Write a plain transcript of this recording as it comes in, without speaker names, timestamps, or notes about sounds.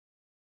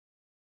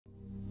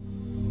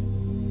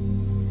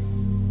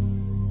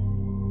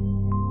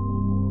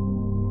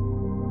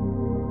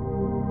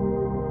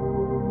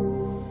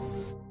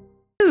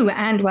Hello,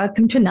 and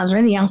welcome to another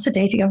in the Ask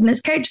Data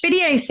Governance Coach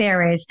video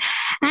series.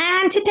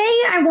 And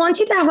today I want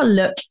you to have a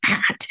look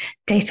at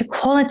data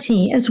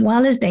quality as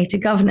well as data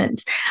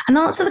governance and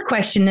answer the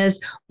question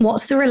as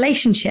what's the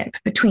relationship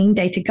between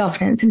data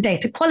governance and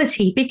data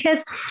quality?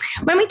 Because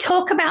when we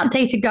talk about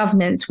data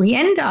governance, we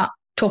end up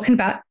talking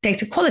about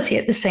data quality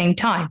at the same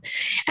time.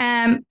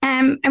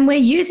 And we're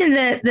using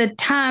the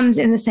terms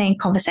in the same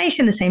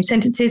conversation, the same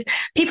sentences.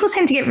 People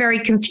tend to get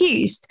very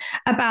confused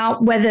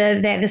about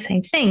whether they're the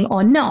same thing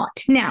or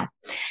not. Now,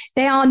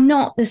 they are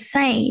not the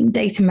same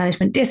data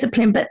management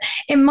discipline, but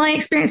in my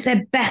experience,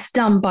 they're best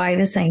done by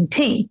the same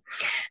team.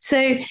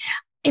 So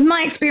in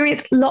my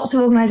experience, lots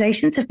of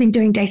organizations have been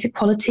doing data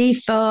quality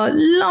for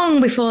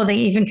long before they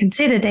even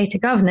consider data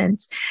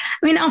governance.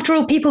 I mean, after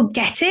all, people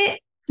get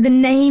it. The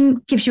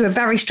name gives you a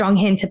very strong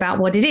hint about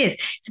what it is.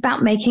 It's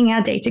about making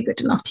our data good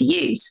enough to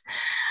use.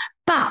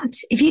 But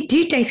if you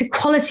do data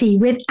quality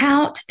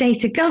without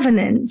data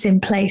governance in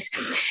place,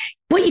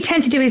 what you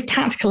tend to do is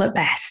tactical at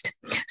best.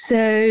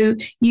 So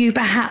you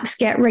perhaps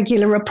get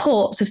regular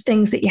reports of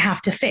things that you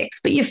have to fix,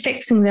 but you're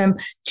fixing them,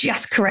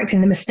 just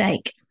correcting the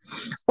mistake.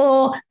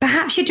 Or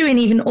perhaps you're doing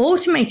even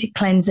automated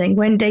cleansing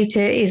when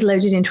data is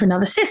loaded into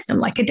another system,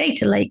 like a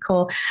data lake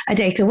or a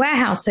data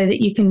warehouse, so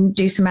that you can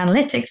do some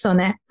analytics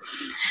on it.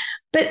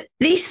 But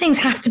these things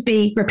have to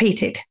be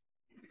repeated.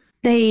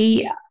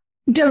 They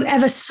don't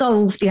ever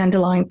solve the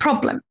underlying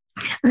problem.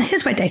 And this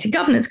is where data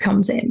governance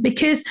comes in,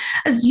 because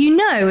as you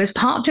know, as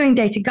part of doing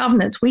data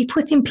governance, we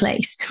put in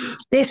place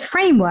this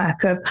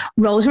framework of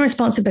roles and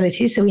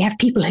responsibilities. So we have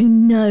people who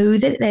know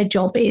that their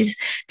job is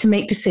to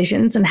make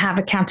decisions and have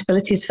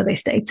accountabilities for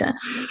this data.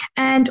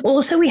 And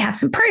also we have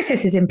some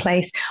processes in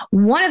place.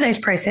 One of those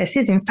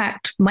processes, in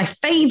fact, my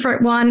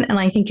favorite one, and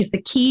I think is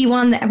the key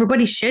one that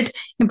everybody should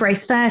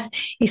embrace first,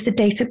 is the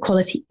data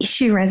quality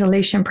issue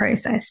resolution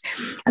process.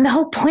 And the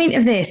whole point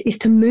of this is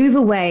to move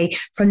away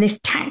from this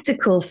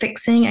tactical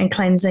fixing and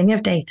cleansing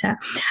of data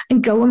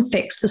and go and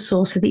fix the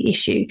source of the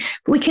issue.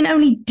 But we can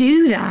only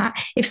do that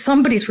if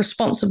somebody's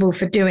responsible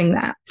for doing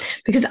that,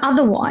 because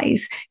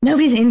otherwise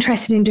nobody's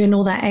interested in doing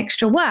all that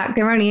extra work.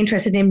 They're only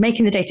interested in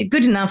making the data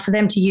good enough for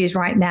them to use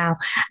right now.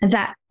 And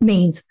that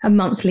means a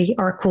monthly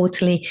or a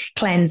quarterly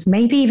cleanse,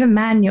 maybe even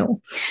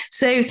manual.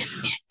 So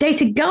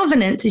data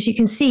governance, as you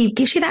can see,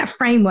 gives you that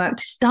framework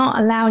to start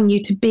allowing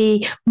you to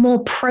be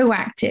more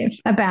proactive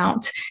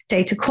about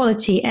data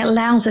quality. It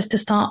allows us to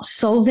start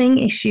solving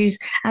issues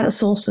at the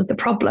source of the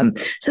problem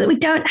so that we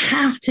don't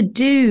have to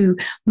do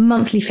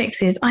monthly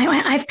fixes.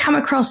 I've come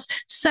across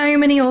so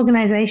many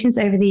organizations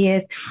over the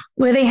years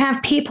where they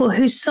have people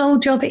whose sole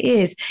job it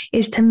is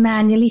to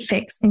manually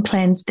fix and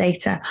cleanse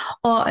data,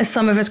 or as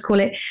some of us call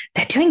it,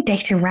 they're doing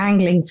data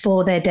wrangling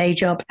for their day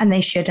job, and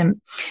they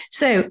shouldn't.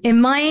 So in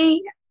my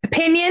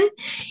opinion,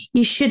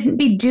 you shouldn't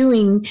be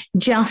doing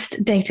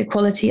just data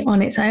quality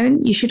on its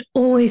own. You should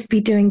always be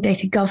doing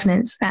data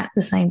governance at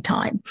the same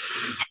time.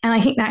 And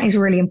I think that is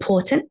really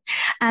important.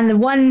 And the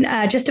one,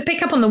 just to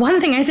pick up on the one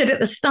thing I said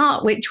at the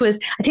start, which was,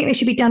 I think they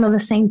should be done on the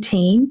same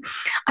team.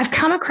 I've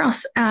come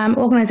across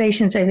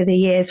organizations over the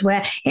years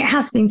where it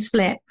has been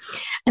split.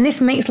 And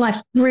this makes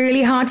life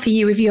really hard for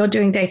you if you're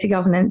doing data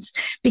governance,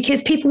 because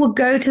people will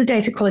go to the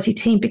data quality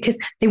team because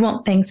they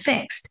want things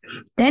fixed.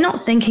 They're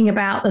not thinking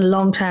about the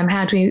long term,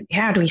 how do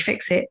we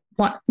fix it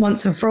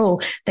once and for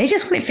all. They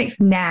just want it fixed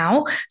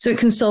now so it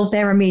can solve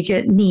their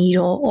immediate need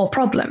or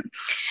problem.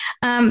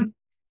 In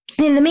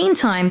the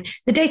meantime,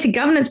 the data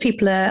governance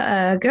people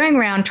are going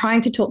around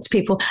trying to talk to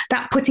people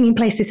about putting in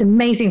place this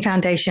amazing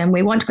foundation.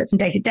 We want to put some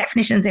data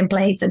definitions in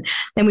place, and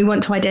then we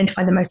want to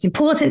identify the most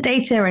important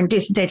data and do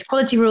some data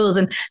quality rules,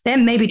 and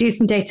then maybe do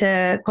some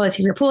data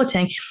quality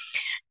reporting.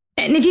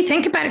 And if you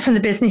think about it from the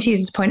business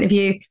user's point of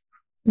view,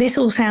 this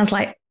all sounds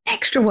like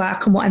extra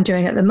work on what I'm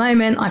doing at the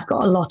moment. I've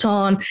got a lot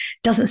on.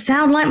 Doesn't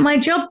sound like my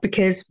job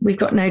because we've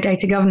got no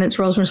data governance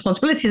roles and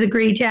responsibilities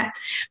agreed yet.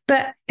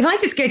 But if I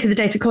just go to the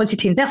data quality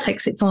team, they'll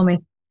fix it for me.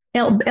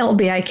 It'll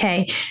be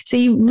okay. So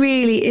you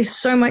really, is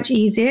so much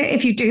easier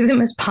if you do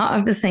them as part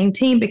of the same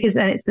team, because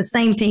then it's the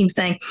same team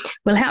saying,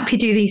 we'll help you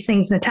do these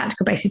things on a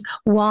tactical basis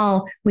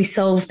while we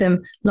solve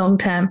them long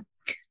term.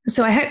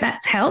 So I hope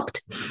that's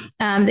helped,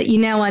 that you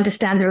now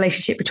understand the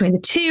relationship between the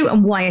two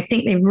and why I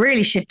think they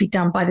really should be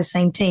done by the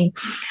same team.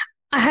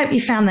 I hope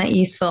you found that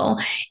useful.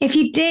 If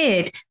you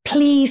did,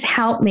 please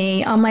help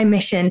me on my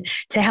mission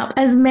to help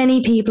as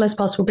many people as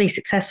possible be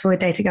successful with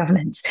data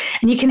governance.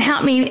 And you can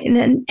help me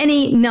in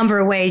any number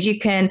of ways. You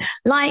can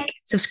like,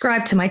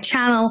 subscribe to my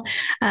channel,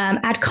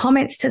 add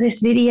comments to this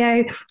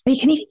video, or you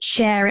can even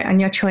share it on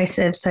your choice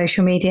of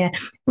social media.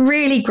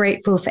 Really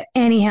grateful for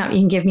any help you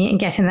can give me in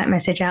getting that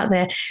message out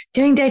there.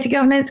 Doing data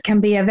governance can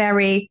be a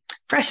very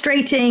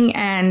frustrating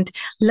and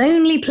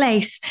lonely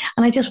place.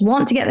 And I just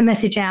want to get the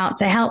message out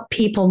to help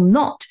people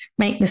not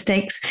make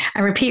mistakes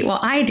and repeat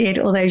what I did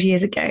all those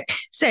years ago.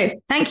 So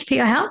thank you for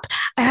your help.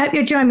 I hope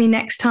you'll join me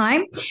next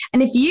time.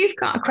 And if you've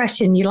got a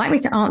question you'd like me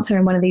to answer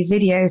in one of these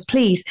videos,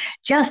 please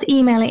just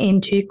email it in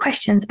to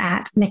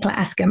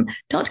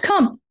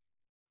questions@nicolaascombe.com.